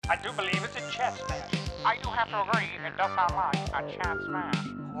I do believe it's a chess match. I do have to agree, it does sound like a chat smash.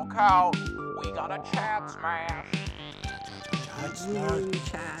 Look out, we got a chat smash.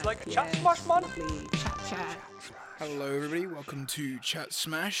 It's like a chat smash, man. Hello everybody, welcome to Chat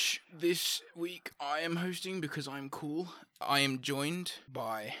Smash. This week I am hosting because I'm cool. I am joined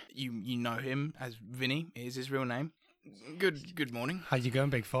by, you know him as Vinny, is his real name. Good morning. How you going,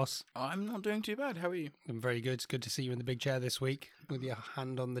 Big Foss? I'm not doing too bad, how are you? I'm very good. It's good to see you in the big chair this week with your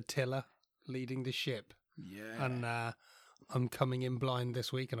hand on the tiller, leading the ship. Yeah. And I'm coming in blind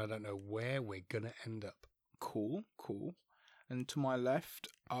this week, and I don't know where we're going to end up. Cool. And to my left,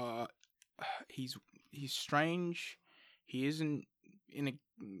 he's strange. He isn't in a...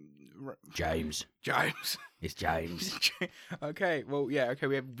 James. It's James. Okay, we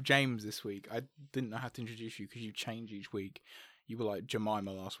have James this week. I didn't know how to introduce you because you change each week. You were like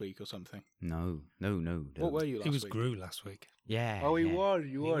Jemima last week or something. No. What were you last week? He was Gru last week. Yeah. Oh, he yeah. was.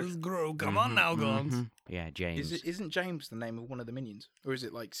 He was Gru. Come on now, Gons. Mhm. Yeah, James. Isn't James the name of one of the minions? Or is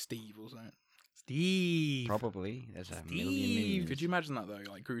it like Steve or something? Steve. Probably. There's a million Steve. minions. Could you imagine that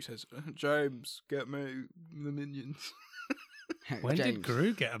though? Like Gru says, James, get me the minions. When did James.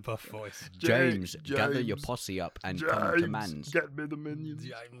 Gru get a buff voice? James, James. gather your posse up and come to man's. Get me the minions.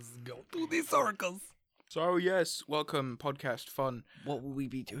 James, go to the circus. So yes, welcome, podcast fun. What will we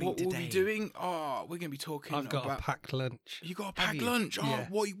be doing What today? we'll be doing? Oh, we're going to be talking I've got about... a packed lunch. You got a Have packed you? lunch? Oh, Yeah.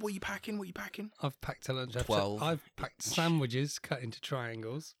 what are you packing? I've packed a lunch. 12. I've packed sandwiches cut into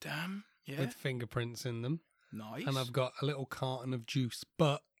triangles Damn, yeah. with fingerprints in them. Nice. And I've got a little carton of juice,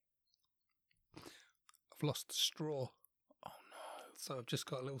 but I've lost the straw. Oh no. So I've just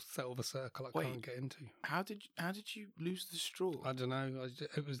got a little silver circle I Wait. can't get into. How did you lose the straw? I don't know.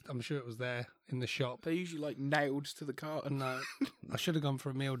 I'm sure it was there in the shop. They're usually like nailed to the carton. No, I should have gone for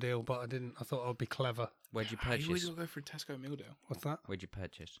a meal deal, but I didn't. I thought I'd be clever. Where'd you You always purchase? go for a Tesco meal deal. What's that? Where'd you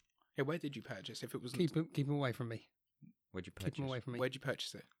purchase? Yeah, where did you purchase? If it was Keep him away from me. Where'd you Keep purchase? him away from me. where'd you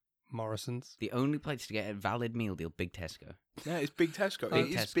purchase it? Morrison's. The only place to get a valid meal deal, Big Tesco. Yeah, it's Big Tesco. Big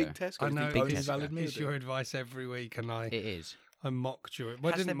It is Tesco. Big Tesco. I It's know. the Big only Tesco. valid meal It's deal. your advice every week, and I It is. mocked you.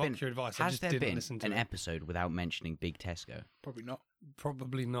 Well, I didn't mock your advice. I Has just there didn't been listen to an it. episode without mentioning Big Tesco? Probably not.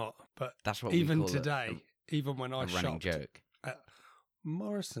 Probably not. But That's what even we call today, even when I a running shopped joke. at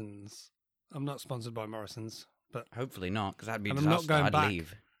Morrison's, I'm not sponsored by Morrison's, but Hopefully not, because that'd be And I'm not disaster. going I'd back.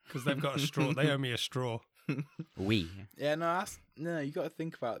 leave. because they've got a straw, they owe me a straw. We. Yeah, no, you got to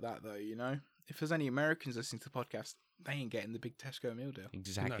think about that though. You know, if there's any Americans listening to the podcast, they ain't getting the Big Tesco meal deal.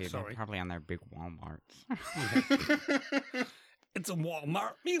 Exactly. They're sorry. probably on their big Walmarts. It's a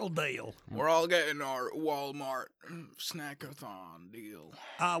Walmart meal deal. We're all getting our Walmart snackathon deal.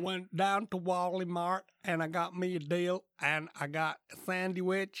 I went down to Walmart and I got me a deal, and I got a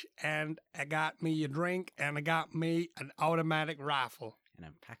sandwich, and I got me a drink, and I got me an automatic rifle. And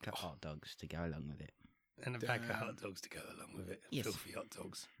a pack of hot dogs to go along with it. And a pack of Damn. hot dogs to go along with it. Yes. Filthy hot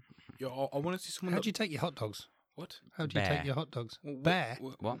dogs. Yo, I want to see someone. How'd you take your hot dogs? What? How'd you Bear. take your hot dogs? Well, Bear?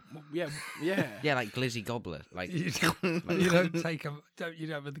 What? Yeah. Yeah, like Glizzy Gobbler. Like, You don't take them, you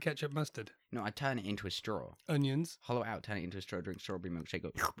don't with the ketchup mustard. no, I turn it into a straw. Onions. Hollow it out, turn it into a straw, drink strawberry milkshake,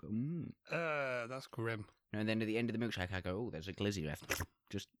 go, That's grim. No, and then at the end of the milkshake, I go, oh, there's a Glizzy left.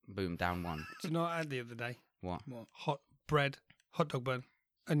 Just boom, down one. Do you know what I had the other day? What? Hot bread, hot dog bun,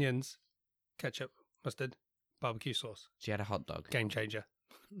 onions, ketchup, mustard, barbecue sauce. So you had a hot dog. Game changer.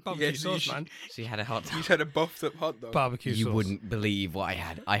 Barbecue Yeah, so you sauce, should- man. So you had a hot You dog. had a buffed up hot dog. Barbecue You sauce. wouldn't believe what I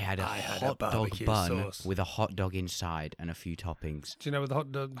had. I had a I had a hot dog barbecue bun sauce. with a hot dog inside and a few toppings. Do you know where the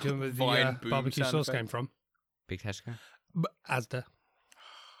hot dog, do you know where the Vine boom barbecue sound sauce effect. came from? Big Tesco? Asda.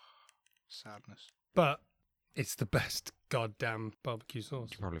 Sadness. But it's the best goddamn barbecue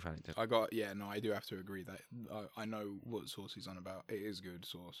sauce. You probably found it. I do have to agree that I know what sauce he's on about. It is good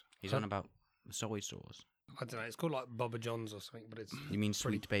sauce. He's on about soy sauce. I don't know. It's called like Baba John's or something, but it's You mean pretty-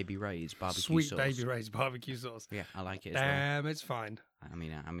 Sweet Baby Ray's barbecue Sweet sauce? Baby Ray's barbecue sauce. Yeah, I like it as well. Damn, it's fine. I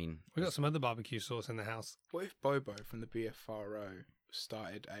mean, We got some other barbecue sauce in the house. What if Bobo from the BFRO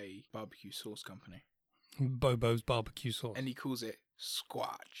started a barbecue sauce company Bobo's barbecue sauce. and he calls it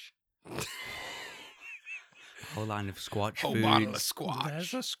Squatch? a whole line of Squatch Whole foods. bottle of Squatch.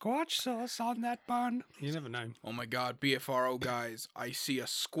 There's a squatch sauce on that bun. You never know. Oh my god, BFRO guys, I see a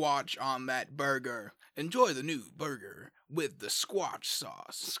Squatch on that burger. Enjoy the new burger with the Squatch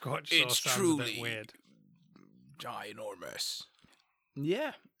sauce. Squatch It's sauce sounds a truly bit weird. ginormous.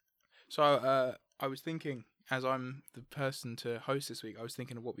 Yeah. So I was thinking, as I'm the person to host this week, I was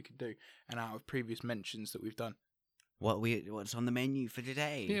thinking of what we could do, and out of previous mentions that we've done. What's on the menu for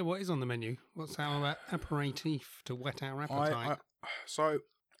today? Yeah, what is on the menu? What's our aperitif to whet our appetite? So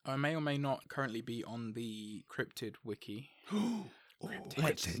I may or may not currently be on the cryptid wiki.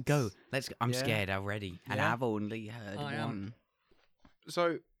 Let's go. Let's. I'm Yeah. scared already, and Yeah. I've only heard I am. one.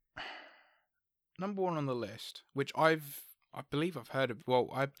 So, number one on the list, which I believe I've heard of. Well,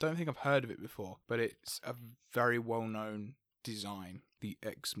 I don't think I've heard of it before, but it's a very well-known design. The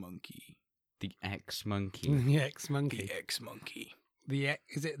X-Monkey. The X-Monkey. The X-Monkey. The X-Monkey.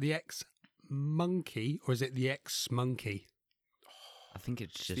 Is it the X-Monkey or is it the X-Monkey? I think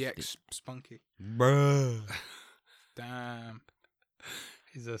it's just The X-Spunky. Bruh. Damn.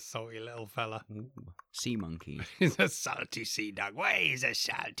 He's a salty little fella. Sea monkey. He's a salty sea dog. Why he's a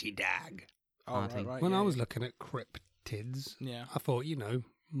salty dog? Oh, I right, think- right. When yeah, I was yeah. looking at cryptids, Yeah. I thought,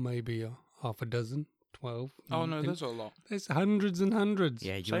 maybe half a dozen, 12. Oh, no, And there's a lot. there's hundreds and hundreds.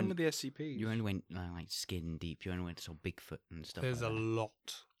 Yeah, you Same only, with the SCPs. you only went like skin deep. You only went to sort of Bigfoot and stuff. There's a like that.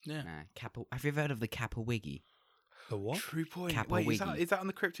 lot. Yeah. Nah, Kappa. Have you ever heard of the Kappa Wiggy? The what? True point. Kappa Wait, Wiggy. is that on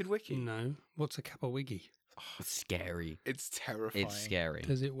the Cryptid Wiki? No. What's a Kappa Wiggy? It's scary. It's terrifying. It's scary.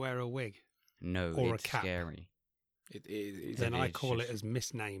 Does it wear a wig? No, Or a it's cap? scary. It is. Then I is call just- it as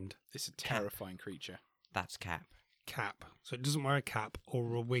misnamed It's a terrifying creature. That's Cap. cap. So it doesn't wear a cap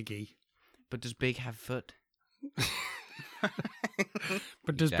or a wiggy. But does Big have foot?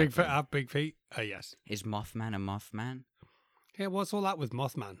 But does Exactly. Bigfoot have big feet? Yes. Is Mothman a Mothman? Yeah, what's all that with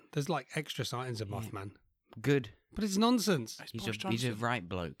Mothman? There's like extra sightings of Yeah. Mothman. Good. But it's nonsense. It's He's Boris a Johnson. right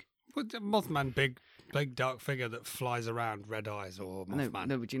bloke. What, Mothman, big dark figure that flies around, red eyes, or Mothman.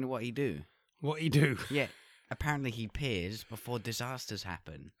 No, but do you know what he do? What he do? Yeah. Apparently he peers before disasters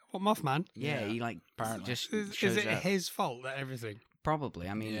happen. What Mothman? Yeah, Yeah, he like apparently. just Is shows it up. his fault that everything? Probably.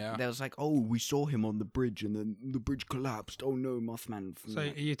 I mean, Yeah. there was like, oh, we saw him on the bridge and then the bridge collapsed. Oh no, Mothman. So are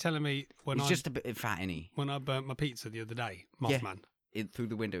you telling me he's just a bit fat, isn't he? when I burnt my pizza the other day, Yeah. Mothman? Through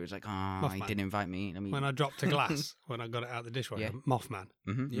the window, it's like, oh, he Mothman. didn't invite me. I mean, When I dropped a glass when I got it out of the dishwasher, Yeah. Mothman,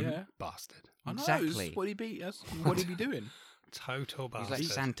 Yeah. bastard, I know. Exactly. What he be? What he be doing? total he's bastard. like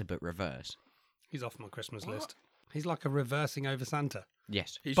Santa but reverse. He's off my Christmas What? list. He's like a reversing over Santa.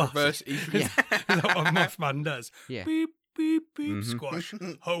 Yes. He's Bastard. reverse. He's Yeah. Is that what Mothman does? Yeah. Beep, beep, beep, Mhm. squash.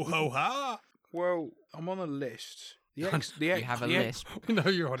 Ho, ho, ha. Well, I'm on a list. The X. The X. You have a the X- list. We know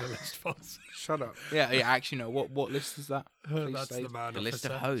you're on a list, Foz. Shut up. Yeah. Actually, no. What list is that? Please That's state. the man. The list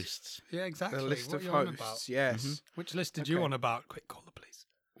of officer. hosts. Yeah, exactly. The list what of you on hosts. about? Yes. Which list did you Okay. on about? Quick, call the police.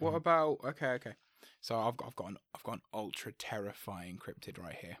 What about? Okay. So I've got an ultra terrifying cryptid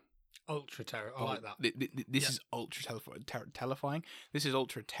right here. Ultra terror. I like that. This Yeah. is ultra terrifying. This is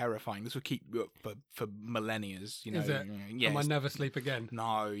ultra terrifying. This will keep you up for millennia. You know. Is it? Yeah. I might never sleep again.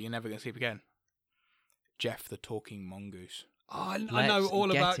 No, you're never gonna sleep again. Jeff the talking mongoose. Oh, I know Let's all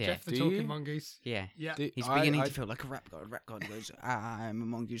get about it. Jeff the Do Talking you? Mongoose. Yeah. Yeah. He's I- beginning I- to feel like a rap god. Rap god goes, I'm a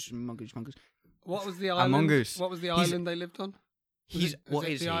mongoose, mongoose, mongoose. What was the A island? mongoose. What was the He's- island they lived on? He's Was what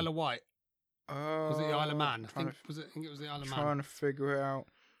it is the he? Isle of Wight? Was it the Isle of Man? I think it was the Isle of Man. Trying to figure it out.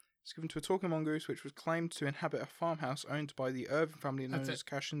 It's given to a talking mongoose, which was claimed to inhabit a farmhouse owned by the Irving family known That's it. as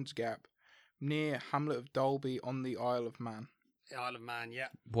Cashin's Gap, near Hamlet of Dalby on the Isle of Man. The Isle of Man. Yeah.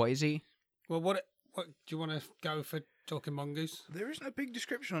 What is he? Well, what do you want to go for Talking Mongoose? There isn't a big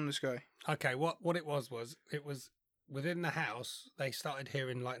description on this guy. Okay, what it was within the house. They started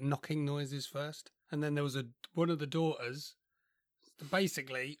hearing like knocking noises first, and then there was one of the daughters.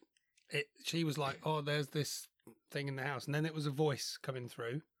 Basically, she was like, "Oh, there's this thing in the house," and then it was a voice coming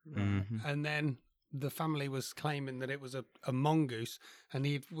through, Mhm. and then the family was claiming that it was a mongoose, and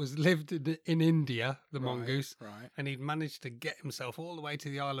he was lived in India, the mongoose, Right. and he'd managed to get himself all the way to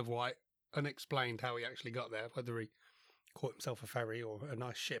the Isle of Wight, unexplained how he actually got there, whether he caught himself a ferry or a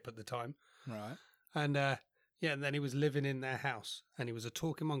nice ship at the time. Right. And and then he was living in their house, and he was a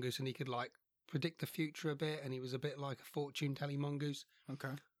talking mongoose, and he could like predict the future a bit, and he was a bit like a fortune telling mongoose.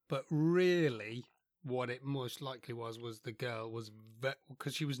 Okay. But really, what it most likely was the girl was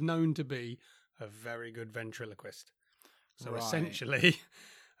because she was known to be a very good ventriloquist. So Right. essentially,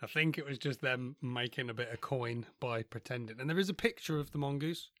 I think it was just them making a bit of coin by pretending. And there is a picture of the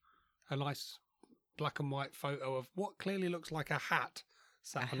mongoose, a nice black and white photo of what clearly looks like a hat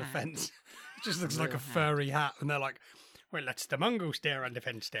sat on a hat. fence. It just looks like a Real hat. furry hat. And they're like, well, that's the mongoose there on the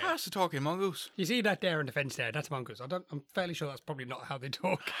fence there. That's the talking mongoose. You see that there on the fence there? That's a mongoose. I'm fairly sure that's probably not how they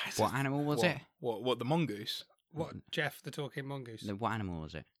talk. What animal was it? What the mongoose? What, Jeff, the talking mongoose? No, what animal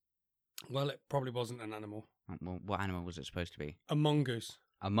was it? Well, it probably wasn't an animal. Well, what animal was it supposed to be? A mongoose.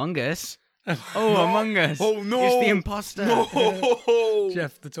 Among Us? Oh, Oh, Among Us! Oh, no! It's the imposter! No!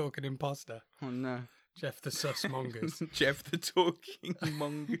 Jeff, the talking imposter. Oh no. Jeff, the sus mongoose. Jeff the talking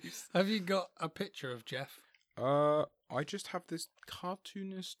mongoose. Have you got a picture of Jeff? I just have this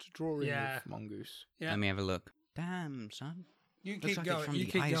cartoonist drawing Yeah. of mongoose. Yeah. Let me have a look. Damn, son. You Looks keep like it's going. from You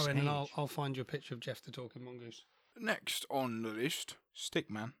the keep Ice going, and Age. I'll find you a picture of Jeff, the talking mongoose. Next on the list,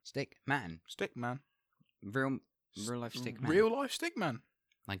 Stickman. Stick man. Stickman. Real life stick man. Real life Stickman.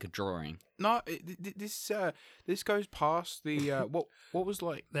 Like a drawing. No, this goes past the what was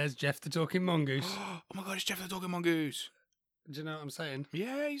like. There's Jeff the Talking Mongoose. Oh my god, it's Jeff the Talking Mongoose. Do you know what I'm saying?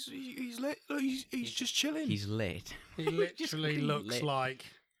 Yeah, he's lit. Look, he's just chilling. He's lit. He literally looks lit. like...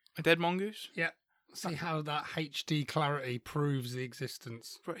 a dead mongoose. Yeah. See how that HD clarity proves the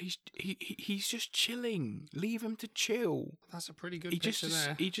existence. Bro, he's just chilling. Leave him to chill. That's a pretty good He picture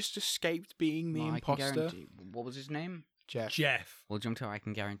there. he just escaped being the Well, I can imposter. guarantee. What was his name? Jeff. Jeff. Well, jump to I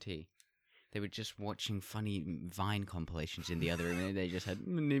can guarantee. They were just watching funny Vine compilations in the other room, and they just had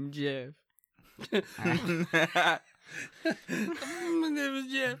my name's Jeff. My name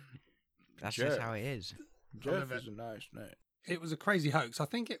is Jeff. That's Jeff. just how it is. Jeff love is a nice name. It was a crazy hoax. I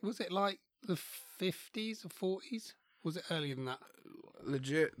think it was like the 50s or 40s? Was it earlier than that?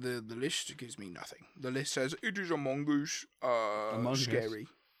 Legit, the list gives me nothing. The list says it is a mongoose. mongoose? Scary.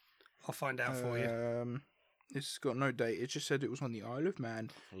 I'll find out for you. It's got no date. It just said it was on the Isle of Man.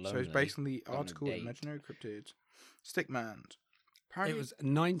 So it's Lonely. based on the Got no article date. Imaginary Cryptids. Stickman. It Apparently, was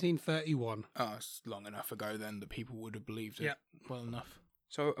 1931. oh, it's long enough ago then that people would have believed it Yeah. well enough.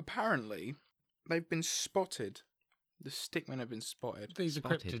 So apparently, they've been spotted. The Stickmen have been spotted. These are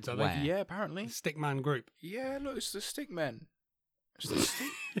Spotted cryptids, are where? they? Yeah, apparently. Stickman group. Yeah, look, it's the Stickmen. It's the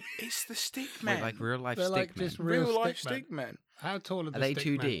it's the Stickmen. Wait, like real life They're stick like man. just real life stickmen. Stickmen. How tall are the Are they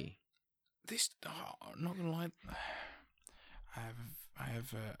stickmen? 2D? This, I'm not gonna lie. I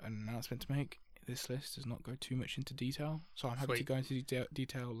have an announcement to make. This list does not go too much into detail, so I'm happy to Sweet. go into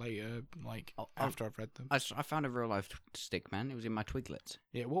detail later, like Oh, after I've read them. I found a real life stick man. It was in my Twiglets.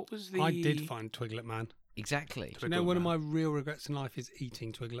 Yeah, what was the? I did find Twiglet Man. Exactly. Do you know one of my real regrets in life is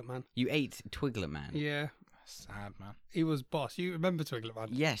eating Twiglet Man? You ate Twiglet man. Yeah. Sad man. He was boss. You remember Twiglet Man?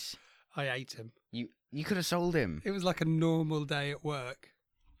 Yes. I ate him. You could have sold him. It was like a normal day at work,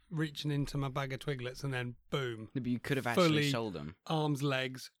 reaching into my bag of Twiglets and then boom, But you could have actually Fully- sold him. arms,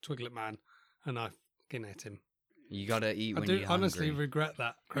 legs, Twiglet Man, and I fucking ate him. You gotta eat I when do you're honestly hungry. regret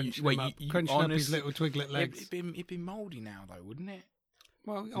that. Crunching, wait, him up, you crunching up his honestly- little Twiglet legs. It'd be mouldy now, though, wouldn't it?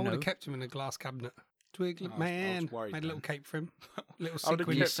 Well, I would No. have kept him in a glass cabinet. Twiglet I was Man. worried Made a little then. cape for him. Little I would've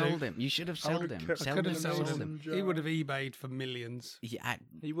sequin You kept suit. sold him. You should have I would've sold him. kept- I Sell could him. have Sell sold him. him. He would have eBayed for millions. Yeah,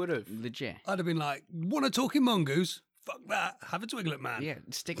 He would have. legit. I'd have been like, want a talking mongoose? Fuck that. Have a Twiglet Man. Yeah,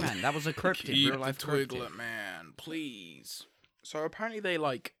 stick man. That was a cryptid. Keep Real life the cryptid. Twiglet man, please. So apparently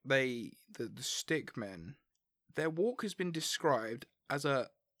the Stickmen, their walk has been described as a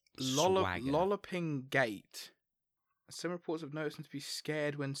Swagger. lolloping gait. Some reports have noticed them to be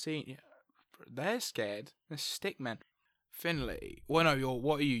scared when seen. Yeah, they're scared. They're Stickmen. Finley. Well, no,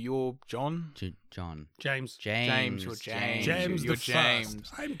 what are you? You're John? John. James. James. You're James. James You're the James.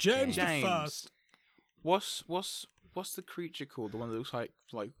 First. I'm James, James. the First. What's the creature called? The one that looks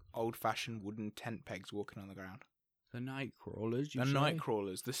like old fashioned wooden tent pegs walking on the ground. The night crawlers. The night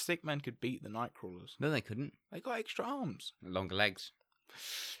crawlers. The Stickmen could beat the night crawlers. No, they couldn't. They got extra arms. Longer legs.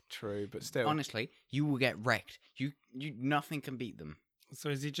 True, but still. Honestly, you will get wrecked. You nothing can beat them. So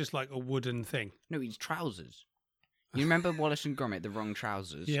is he just like a wooden thing? No, it's trousers. You remember Wallace and Gromit, the wrong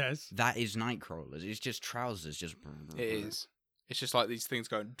trousers? Yes. That is night crawlers. It's just trousers. Just It is. It's just like these things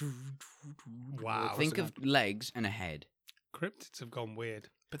going. Wow. across Think the of ground. legs and a head. Cryptids have gone weird.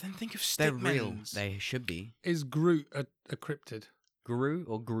 But then think of They're real. Stickmens. They should be. Is Groot a cryptid? Guru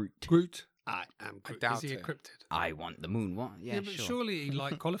or Groot? Groot? I am Groot. doubt Is he a it. cryptid? I want the moon. What? Yeah, but sure. surely he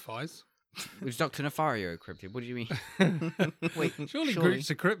like qualifies. Was Dr. Nefario a cryptid? What do you mean? Wait, surely Groot's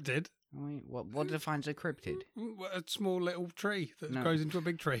a cryptid. Wait, what defines a cryptid? A small little tree that No. grows into a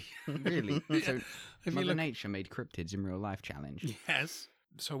big tree. Really? Yeah. So If you Mother look, Nature made cryptids in real life challenge. yes,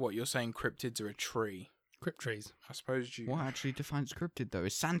 So what? You're saying cryptids are a tree? crypt trees. I suppose you. What actually defines cryptid though?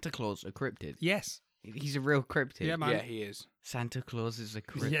 Is Santa Claus a cryptid? Yes. He's a real cryptid. Yeah, man. Yeah, he is. Santa Claus is a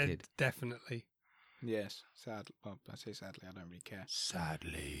cryptid. Yeah, definitely. Yes. Sad. Well, I say sadly. I don't really care.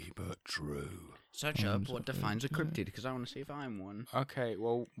 Sadly, but true. Search up what defines a cryptid because I want to see if I'm one. Okay.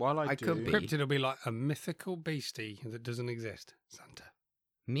 Well, while I do, could be. Cryptid will be like a mythical beastie that doesn't exist. Santa.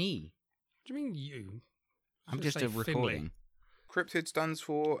 Me? What do you mean you? I'm Just just a say Finley. recording. Cryptid stands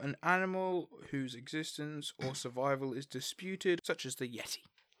for an animal whose existence or survival is disputed, such as the Yeti.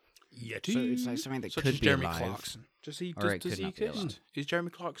 Yeti. So it's like something that Such could as be Jeremy alive. Clarkson. Does he? Or Does, it does could he not be alive. exist? Is Jeremy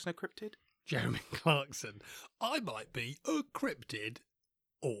Clarkson a cryptid? Jeremy Clarkson. I might be a cryptid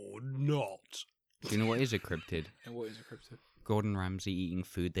or not. Do you know what is a cryptid? And what is a cryptid? Gordon Ramsay eating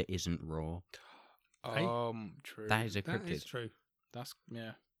food that isn't raw. Hey? True. That is a That cryptid. is true. That's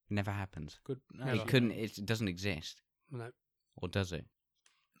yeah. Never happens. Good. Never. It couldn't. It doesn't exist, No. or does it?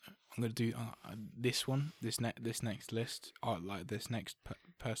 I'm gonna do this one. This next list, like this next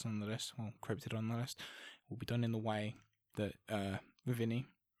person on the list, or cryptid on the list, will be done in the way that Vinny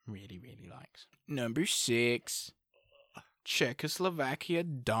really, really likes. Number 6, Czechoslovakia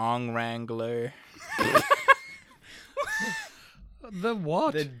Dong Wrangler. The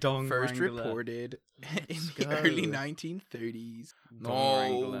what? The Dong First Wrangler. reported in the go. early 1930s. Dong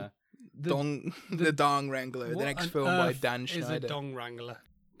Wrangler. The Dong Wrangler. The What next on film by earth Dan is a Schneider. dong wrangler?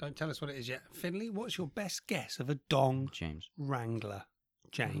 Don't tell us what it is yet. Finley, what's your best guess of a dong James. wrangler?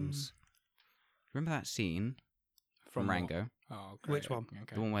 James. Remember that scene from what? Rango? Oh, Which one?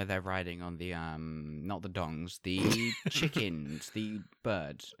 Okay. The one where they're riding on the not the dongs, the chickens, the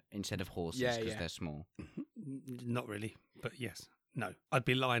birds instead of horses Yeah, because yeah. they're small. Not really, but yes. No. I'd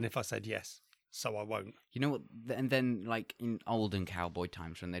be lying if I said yes, so I won't. You know what? And then like in olden cowboy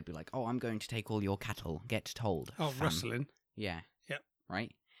times when they'd be like, "Oh, I'm going to take all your cattle. Get told." Oh, fam." rustling. Yeah. Yep.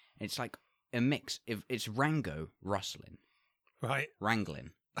 Right. It's like a mix. If it's Rango rustling, Right. wrangling.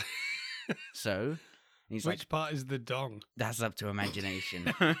 So he's Which like, part is the dong? "That's up to imagination."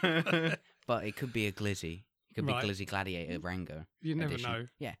 But it could be a glizzy. It could Right. be Glizzy Gladiator Rango. You never edition. know.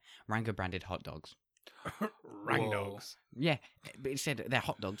 Yeah, Rango branded hot dogs. Rang Whoa. dogs. Yeah, but it said they're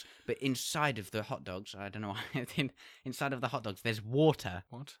hot dogs. But inside of the hot dogs, I don't know why. Inside of the hot dogs, there's water.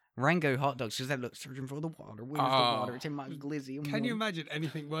 What? Rango hot dogs, because they look searching for the water. Where's the Oh. water? It's in my glizzy. Can you imagine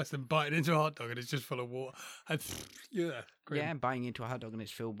anything worse than biting into a hot dog and it's just full of water? And yeah, grim. Yeah, biting into a hot dog and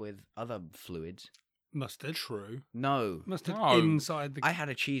it's filled with other fluids. Mustard. True. No, Mustard No. inside the. I had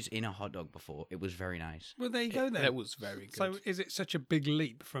a cheese in a hot dog before. It was very nice. Well, there you go then. That was very good. So, is it such a big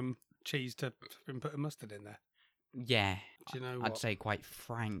leap from cheese to putting mustard in there? Yeah, Do you know I'd what? say quite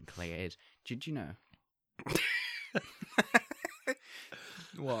frankly it is. Did you know?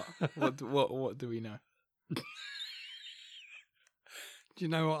 What? What do we know? Do you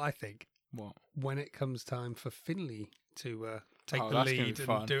know what I think? What? When it comes time for Finley to take Oh, the that's gonna lead be and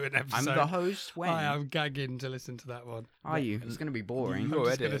fun. do an episode, I'm the host. When I am gagging to listen to that one. are you? It's going to be boring. You I'm go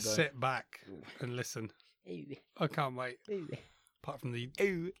just going to edit it, though. sit back and listen. I can't wait. Apart from the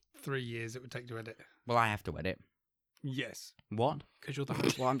 3 years it would take to edit. Well, I have to edit. Yes. What? Because you're the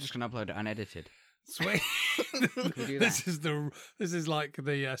host. Well, I'm just going to upload it unedited. Sweet. we do This is like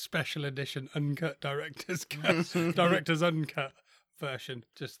the special edition uncut director's uncut version.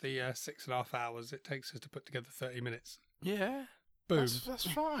 Just the 6.5 hours it takes us to put together 30 minutes. Yeah. Boom. That's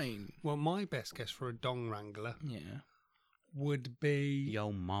fine. Well, my best guess for a dong wrangler Yeah. would be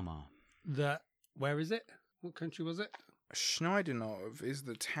Yo, mama. that. Where is it? What country was it? Schneidenov is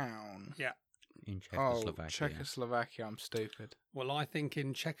the town. Yeah. In Oh, Czechoslovakia. Czechoslovakia. I'm stupid. Well, I think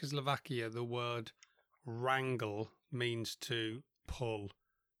in Czechoslovakia the word wrangle means to pull,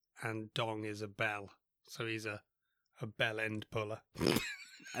 and dong is a bell. So he's a bell end puller.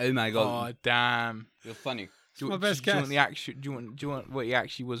 Oh my Oh damn! You're funny. my best do you guess. want the actual? Do you want what he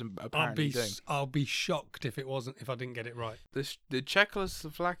actually was apparently doing? I'll be shocked if I didn't get it right. The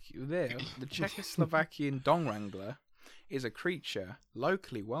Czechoslovakian Dong Wrangler is a creature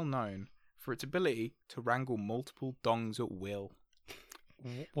locally well known for its ability to wrangle multiple dongs at will.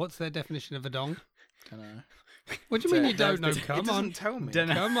 What's their definition of a dong? Don't know. What do you mean you don't know? It Come doesn't on. tell me.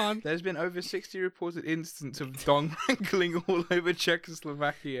 Come on. There's been over 60 reported instances of dong wrangling all over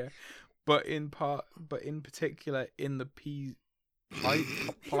Czechoslovakia, but in particular in the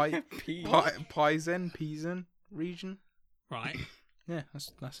Pizen region. Right. Yeah,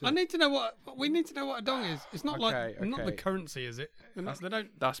 that's it. I need to know we need to know what a dong is. It's not Okay, not the okay. currency, is it? They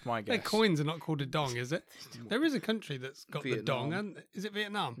don't. That's my Their guess. coins are not called a dong, is it? There is a country that's got the dong, Vietnam. and is it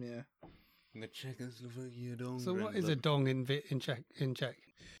Vietnam? Yeah. The Czechoslovakia dong. So what is a dong in Czech?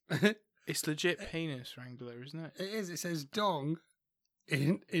 It's legit penis wrangler, isn't it? It is. It says dong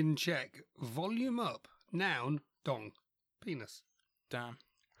in Czech. Volume up. Noun dong. Penis. Damn.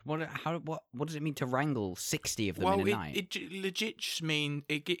 What does it mean to wrangle 60 of them in a night? It legit just mean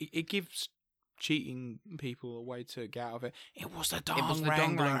it gives cheating people a way to get out of it. It was the dog was the dong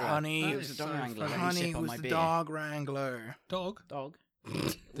wrangler, wrangler. honey. That It is was the dong so wrangler. funny. Let me honey. sip It on was my the beer. dog wrangler. Dog. Dog.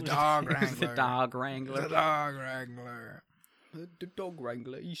 The dog It was the wrangler. dog wrangler. The dog wrangler. The dog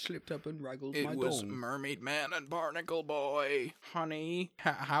wrangler. He slipped up and wrangled It my was dong. Mermaid Man and Barnacle Boy. Honey,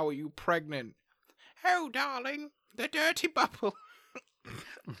 how are you pregnant? Oh, darling, the dirty bubble.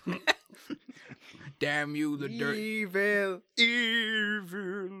 Damn you, the dirty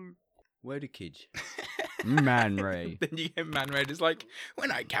evil. Where the kids? Man Ray. Then you get Man Ray. It's like,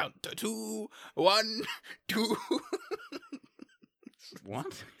 when I count to 2, 1, 2.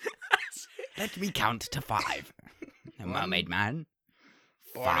 What? Let me count to 5. Mermaid Man.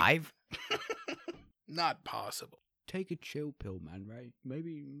 5, Not possible. take a chill pill, man, right?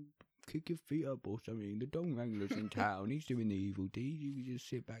 Maybe kick your feet up or something. The Dong Wrangler's in town. He's doing the evil deeds. You can just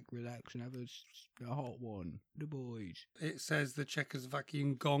sit back, relax, and have a hot one. The boys. It says the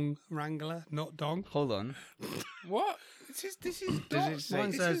Czechoslovakian Gong Wrangler, not Dong. Hold on. What? This is Does dong. it say-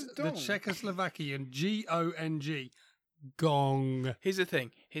 Mine This says is the dong. Czechoslovakian Gong Gong. Here's the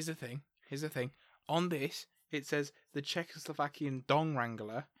thing. On this, it says the Czechoslovakian Dong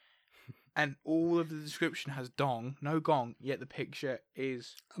Wrangler, and all of the description has dong, no gong, yet the picture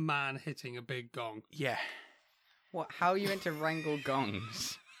is, A man hitting a big gong. yeah. What? How are you meant to wrangle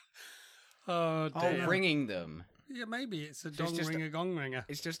gongs? Oh dear. Oh, ringing them. Yeah, maybe it's a it's dong just ringer, gong ringer.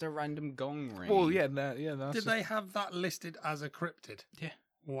 It's just a random gong ring. Well, yeah, that's Did they have that listed as a cryptid? Yeah.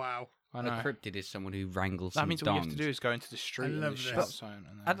 Wow. I know. A cryptid is someone who wrangles That some means dongs. all you have to do is go into the street and love just this. shout something.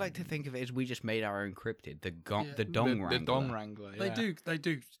 and then- I'd like to think of it as we just made our own cryptid. The Yeah. the dong wrangler. the Dong Wrangler. They Yeah.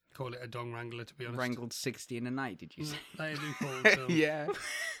 do call it a dong wrangler, to be honest. Wrangled 60 in a night, did you say? They do call it Yeah.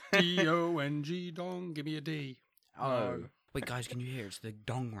 D-O-N-G dong. Give me a D. Oh. Wait, guys, can you hear? It's the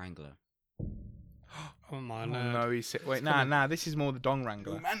dong wrangler. Oh my Oh, lord. no, he's wait. It's Nah, coming. nah. This is more the Dong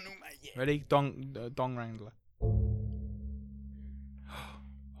Wrangler. Yeah. Ready? Dong Wrangler. Oh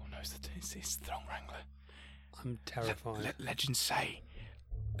no, it's the Dong Wrangler. I'm terrified. Legends say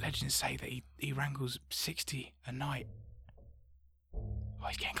that he wrangles 60 a night. Oh,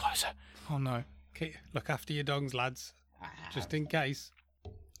 he's getting closer. Oh no. Okay, look after your dongs, lads. Just in case.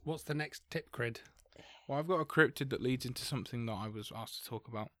 What's the next tip, Crid? Well, I've got a cryptid that leads into something that I was asked to talk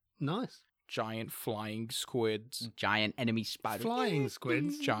about. Nice. Giant flying squids. Giant enemy spider. Flying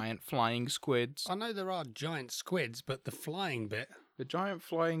squids. Giant flying squids. I know there are giant squids, but the flying bit. The giant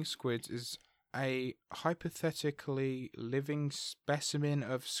flying squids is a hypothetically living specimen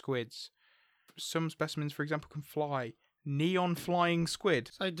of squids. Some specimens, for example, can fly. Neon flying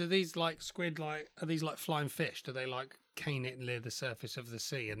squid. So do these like squid are these like flying fish? Do they like cane it near the surface of the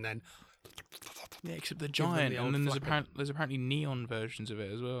sea and then Yeah, except the them giant, the and old then flapper. there's apparently neon versions of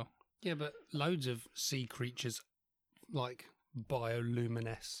it as well. yeah, but loads of sea creatures like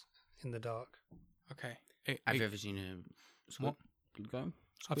bioluminesce in the dark. Okay. Have you ever seen a squid go?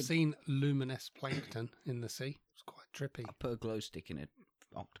 I've seen luminous plankton in the sea. It's quite trippy. I put a glow stick in an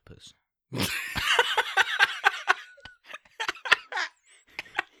octopus.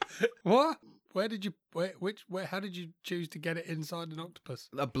 What? Where did you? Where? How did you choose to get it inside an octopus?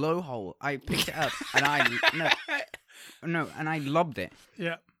 A blowhole. I picked it up and and I lobbed it.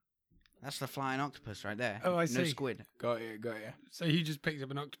 Yeah. That's the flying octopus right there. Oh, I No see. squid. Got you. So you just picked up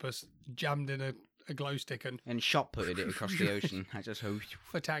an octopus, jammed in a glow stick, and And shot putted it across the ocean. I just hope.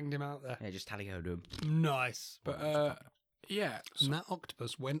 fatanged him out there. Yeah, just tally ho to him. Nice. But yeah. And that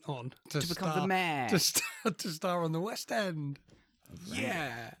octopus went on to To become the star, mayor. to star on the West End.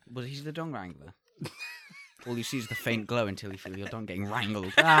 Yeah. Well, he's the dong wrangler. All you see is the faint glow until you feel your dong getting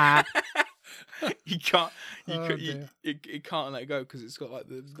wrangled. Ah! You can't. Oh, dear. It can't let go because it's got like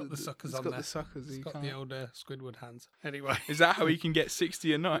the got the suckers it's on got there. the suckers. It's you got can't. the old Squidward hands. Anyway. Is that how he can get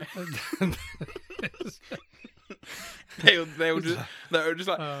 60 a night? they'll just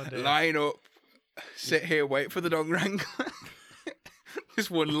like Oh, dear. line up, sit here, wait for the dog wrangler.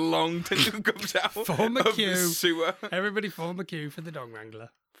 Just one long tentacle comes out Form a of queue. the sewer. Everybody form a queue for the dog wrangler.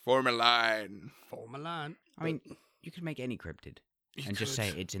 Form a line. Form a line. I mean, you could make any cryptid and just say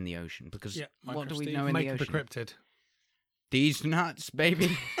it's in the ocean because Yeah, what do we Micro know in Make the up a ocean? cryptid. These nuts,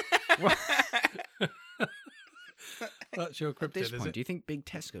 baby. That's your At cryptid, this is point, it? do you think Big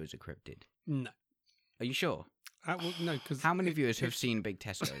Tesco is a cryptid? No. Are you sure? No, because How many viewers have seen Big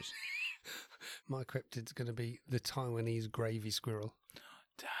Tesco's? my cryptid's going to be the Taiwanese gravy squirrel.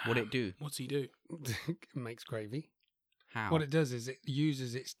 What'd it do? What's he do? It makes gravy. How? What it does is it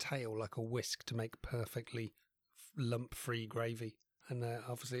uses its tail like a whisk to make perfectly lump-free gravy. And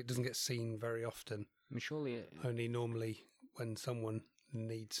obviously it doesn't get seen very often, I mean, surely it... only normally when someone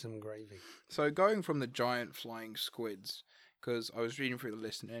needs some gravy. So going from the giant flying squids, because I was reading through the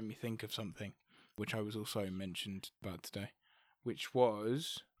list and it made me think of something, which I was also mentioned about today, which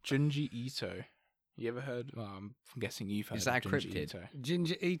was Junji Ito. You ever heard? Well, I'm guessing you've heard. Is that of a Junji cryptid? Ito.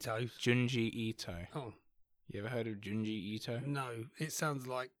 Ginger Ito? Junji Ito. Oh, You ever heard of Junji Ito? no. It sounds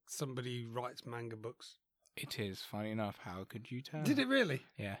like somebody who writes manga books. It is. Funny enough, how could you tell? Did it really?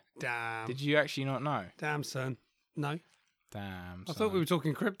 Yeah. Damn. Did you actually not know? Damn, son. No. Damn. I thought we were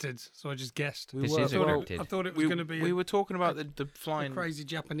talking cryptids, so I just guessed. We This were- is a well, cryptid. I thought it was going to be we a, were talking about the a flying. crazy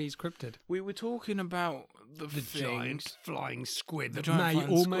Japanese cryptid. We were talking about the Giant things. flying squid The that giant may flying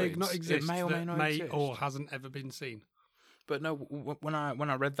or may squids. not It exist. may or may that not may exist. or hasn't ever been seen. But no, when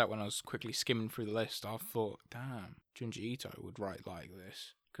I read that, when I was quickly skimming through the list, I thought, damn, Junji Ito would write like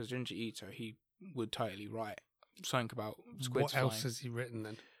this, because Junji Ito, he would totally write something about squids What else flying. has he written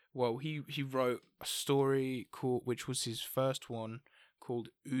then? Well, he wrote a story which was his first one, called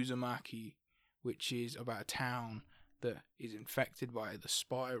Uzumaki, which is about a town that is infected by the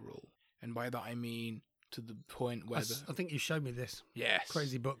spiral, and by that I mean to the point where I think you showed me this yes,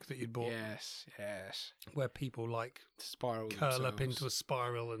 crazy book that you'd bought, yes, where people like spiral curl up themselves, into a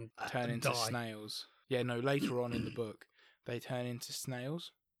spiral and turn and into die. snails. Yeah, no, later on in the book, they turn into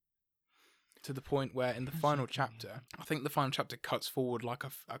snails. To the point where in the final chapter, I think the final chapter cuts forward like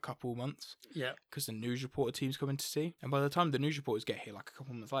a couple months Yeah, because the news reporter team's coming to see. And by the time the news reporters get here, like a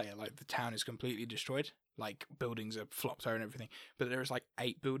couple months later, like the town is completely destroyed. Like buildings are flopped over and everything. But there is like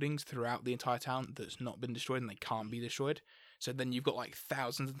 8 buildings throughout the entire town that's not been destroyed and they can't be destroyed. So then you've got like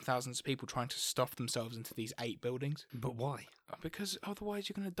thousands and thousands of people trying to stuff themselves into these 8 buildings. but why? Because otherwise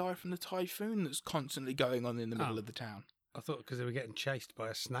you're going to die from the typhoon that's constantly going on in the middle Oh. of the town. I thought because they were getting chased by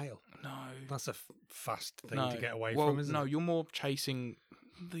a snail. No. That's a fast thing No. to get away Well, from, isn't no, it? you're more chasing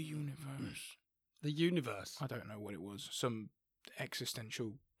the universe. The universe. I don't know what it was. Some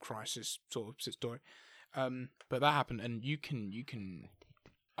existential crisis sort of story. But that happened, and you can.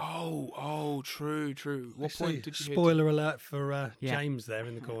 Oh, true. What I point see. did you hear? Spoiler alert for Yeah. James there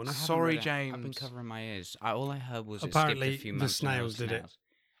in the corner. I haven't Sorry, read it. I've been James. covering my ears. All I heard was Apparently, it skipped a few the months and there snails were did it. snails.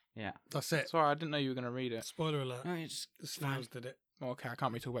 Yeah. That's it. Sorry, I didn't know you were going to read it. Spoiler alert. No, it's The snails did it. Okay, I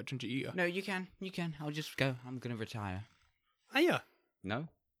can't really talk about Ginger Eater. no. You can. I'll just go. I'm gonna retire. Oh, yeah. No.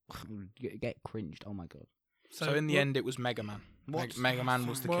 Get cringed. Oh my god. So in the end, it was Mega Man. What? Mega Man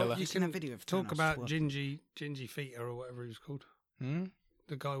was the Well, killer. you Just in a can video of talk Thanos about twerking. Gingy Feet or whatever he was called. Hmm?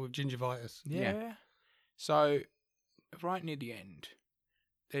 The guy with gingivitis. Yeah. So, right near the end,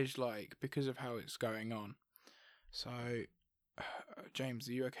 there's like, because of how it's going on. So, James,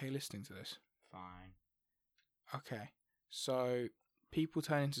 are you okay listening to this? Fine. Okay. So, people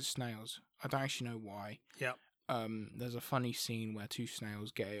turn into snails. I don't actually know why. Yep. There's a funny scene where 2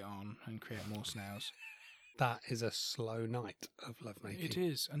 snails get it on and create more snails. That is a slow night of lovemaking. It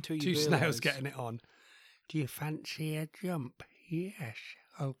is, until you 2 realise... snails getting it on. Do you fancy a jump? Yes.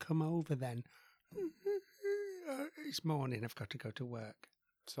 I'll come over then. It's morning. I've got to go to work.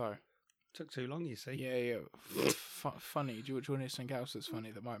 So, Took too long, you see. yeah. Funny. Do you want to hear something else that's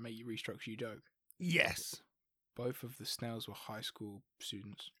funny that might make you restructure your joke? Yes. Both of the snails were high school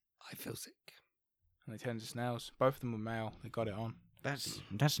students. I feel sick. And they turned into snails. Both of them were male. They got it on. That's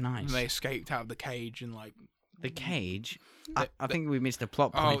And nice. they escaped out of the cage and like... The cage. The- I think we missed the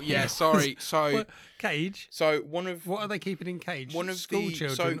plot point. Oh, yeah, here. sorry. So, What? Cage? so one of... What are they keeping in cage? One of School the-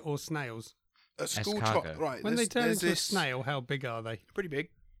 children so- or snails? A school Escargot. child... Right, When they turn there's into a this- snail, how big are they? Pretty big.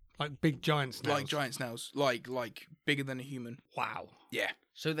 Like big giant snails? Like giant snails. Like bigger than a human. Wow. Yeah.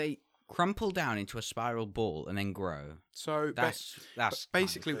 So they crumple down into a spiral ball and then grow. So That's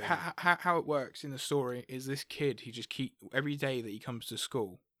basically kind of cool. how it works in the story is this kid, he just every day that he comes to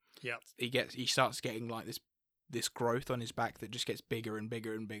school, Yep. he starts getting like this growth on his back that just gets bigger and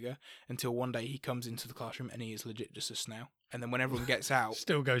bigger and bigger until one day he comes into the classroom and he is legit just a snail. And then when everyone gets out,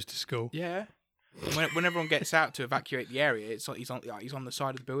 Still goes to school. yeah, when everyone gets out to evacuate the area, it's like he's on the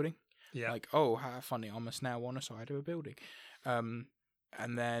side of the building. Yeah. Like, oh, how funny! I'm a snail on the side of a building.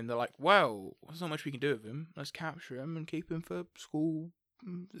 And then they're like, well, there's not much we can do with him. Let's capture him and keep him for school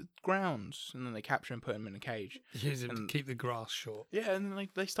grounds. And then they capture him, put him in a cage. Use him to and- keep the grass short. Yeah, and then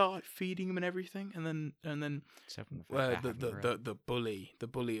like they start like, feeding him and everything. And then Except from the fact that I haven't read. the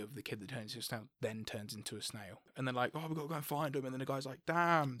bully of the kid that turns into a snail then turns into a snail. And they're like, oh, we've got to go and find him. And then the guy's like,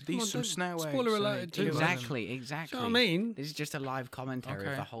 damn, these on, some don't- snail eggs. spoiler and alert, they it kill too. them. Exactly. Do you know what I mean? This is just a live commentary of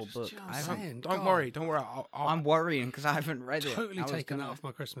Okay. the whole Just- book. just I haven't- saying. Don't God. worry. I'm worrying because I haven't read it. Totally I was taken gonna- that off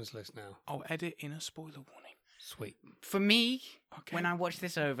my Christmas list now. I'll edit in a spoiler warning. Sweet. For me, Okay. when I watch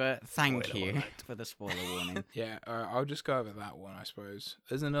this over, thank Spoiler you alert. for the spoiler warning. Yeah, I'll just go over that one, I suppose.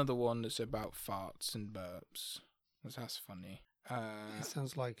 There's another one that's about farts and burps. That's funny. It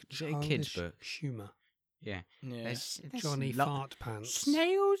sounds like Is it a kid's childish book? humour. Yeah. There's Johnny lo- Fart Pants.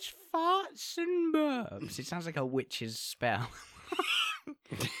 Snails, farts, and burps. It sounds like a witch's spell.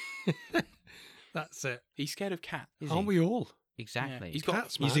 That's it. He's scared of cats. Is Aren't he? we all? Exactly. He's got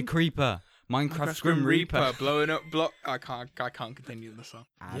Cats, He's a man. creeper. Minecraft's Grim Reaper. blowing up block. I can't continue the song.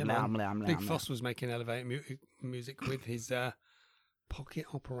 Yeah, man. Big Foss was making elevator music with his pocket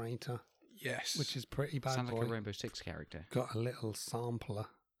operator, Yes. which is pretty bad. Sounds like boy. a Rainbow Six character. Got a little sampler,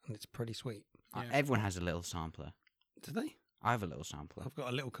 and it's pretty sweet. Yeah. Everyone has a little sampler. Do they? I have a little sampler. I've got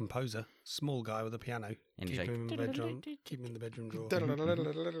a little composer, small guy with a piano. And he's Keep like, him in the bedroom. Keep him in the bedroom drawer.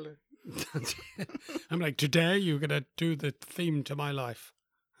 Today I'm like, today you're gonna do the theme to my life.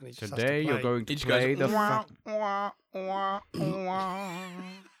 And he just has to Today you're play. going to He just play goes, the. "Wah, wah, wah, wah."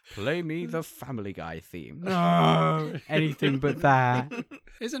 Play me the Family Guy theme. No, anything but that.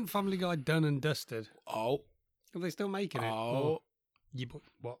 Isn't Family Guy done and dusted? Oh, Are they still making it? oh.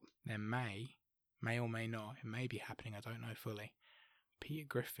 What? There may or may not, it may be happening, I don't know fully. Peter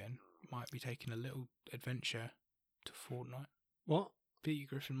Griffin might be taking a little adventure to Fortnite. What? Peter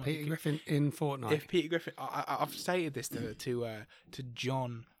Griffin might Peter be... Griffin in Fortnite. If Peter Griffin... I've stated this to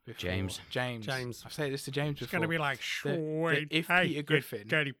John before. James. I've stated this to James before. It's going to be like, sweet. if hey, Peter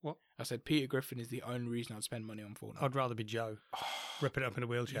Griffin... What? I said Peter Griffin is the only reason I'd spend money on Fortnite. I'd rather be Joe. Rip it up in a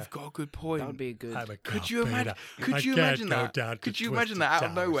wheelchair. You've got a good point. That would be a good. Could you imagine? Could you imagine that? Could you imagine that out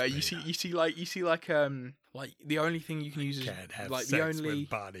of nowhere? You see like the only thing you can use is like the only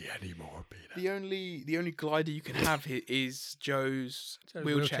body anymore, Peter. the only glider you can have is Joe's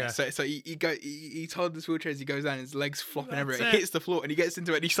wheelchair. So he tied this wheelchair as he goes down, his legs flopping everywhere. He hits the floor and he gets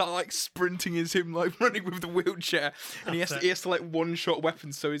into it and he starts like sprinting as him like running with the wheelchair, and he has to like one shot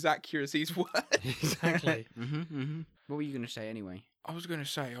weapons so his accuracy's worse. Exactly. What were you going to say anyway? I was going to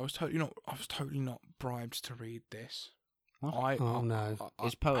say I was totally not bribed to read this. What? Oh no!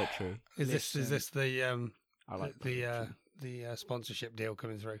 It's poetry. Is this the I like the sponsorship deal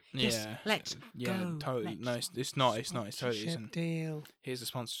coming through? Yeah, let's go. Totally. No, it's not. It's not. It totally isn't. Deal. Here's the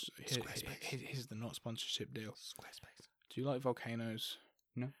sponsor. Here's the not sponsorship deal. Squarespace. Do you like volcanoes?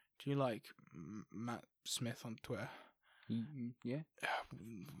 No. Do you like Matt Smith on Twitter? Yeah.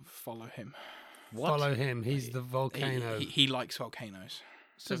 Follow him. What? Follow him. He's the volcano. He likes volcanoes.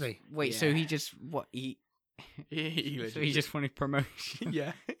 Does he? Wait, Yeah. so he just what he? So he just wanted promotion.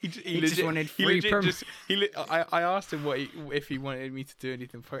 Yeah, he He just wanted free promotion. I asked him if he wanted me to do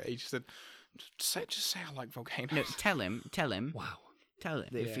anything for it. He just said, just say I like volcanoes. No, tell him. Wow. Tell him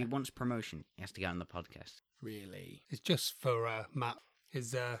that if he Yeah. wants promotion, he has to go on the podcast. Really? It's just for Matt. I'm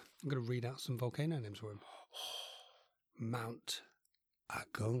going to read out some volcano names for him. Mount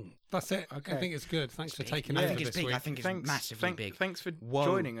Agung. That's it. Okay. I think it's good. Thanks for taking I over think it's this big. week. I think it's massively big. Thanks for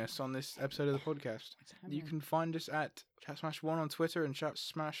joining us on this episode of the podcast. You can find us at ChatSmash1 on Twitter and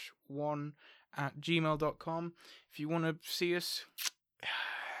ChatSmash1@gmail.com. If you want to see us,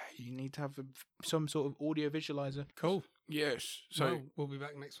 you need to have some sort of audio visualizer. Cool. Yes. So So we'll be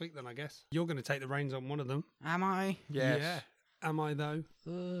back next week then, I guess. You're going to take the reins on one of them. Am I? yes. Yeah. Am I though?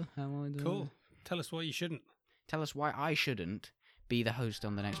 Am I? Cool. Tell us why you shouldn't. Tell us why I shouldn't be the host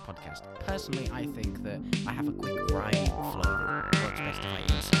on the next podcast. Personally, I think that I have a quick rhyme flow that works best if I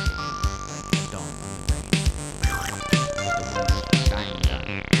insert it in, like Don.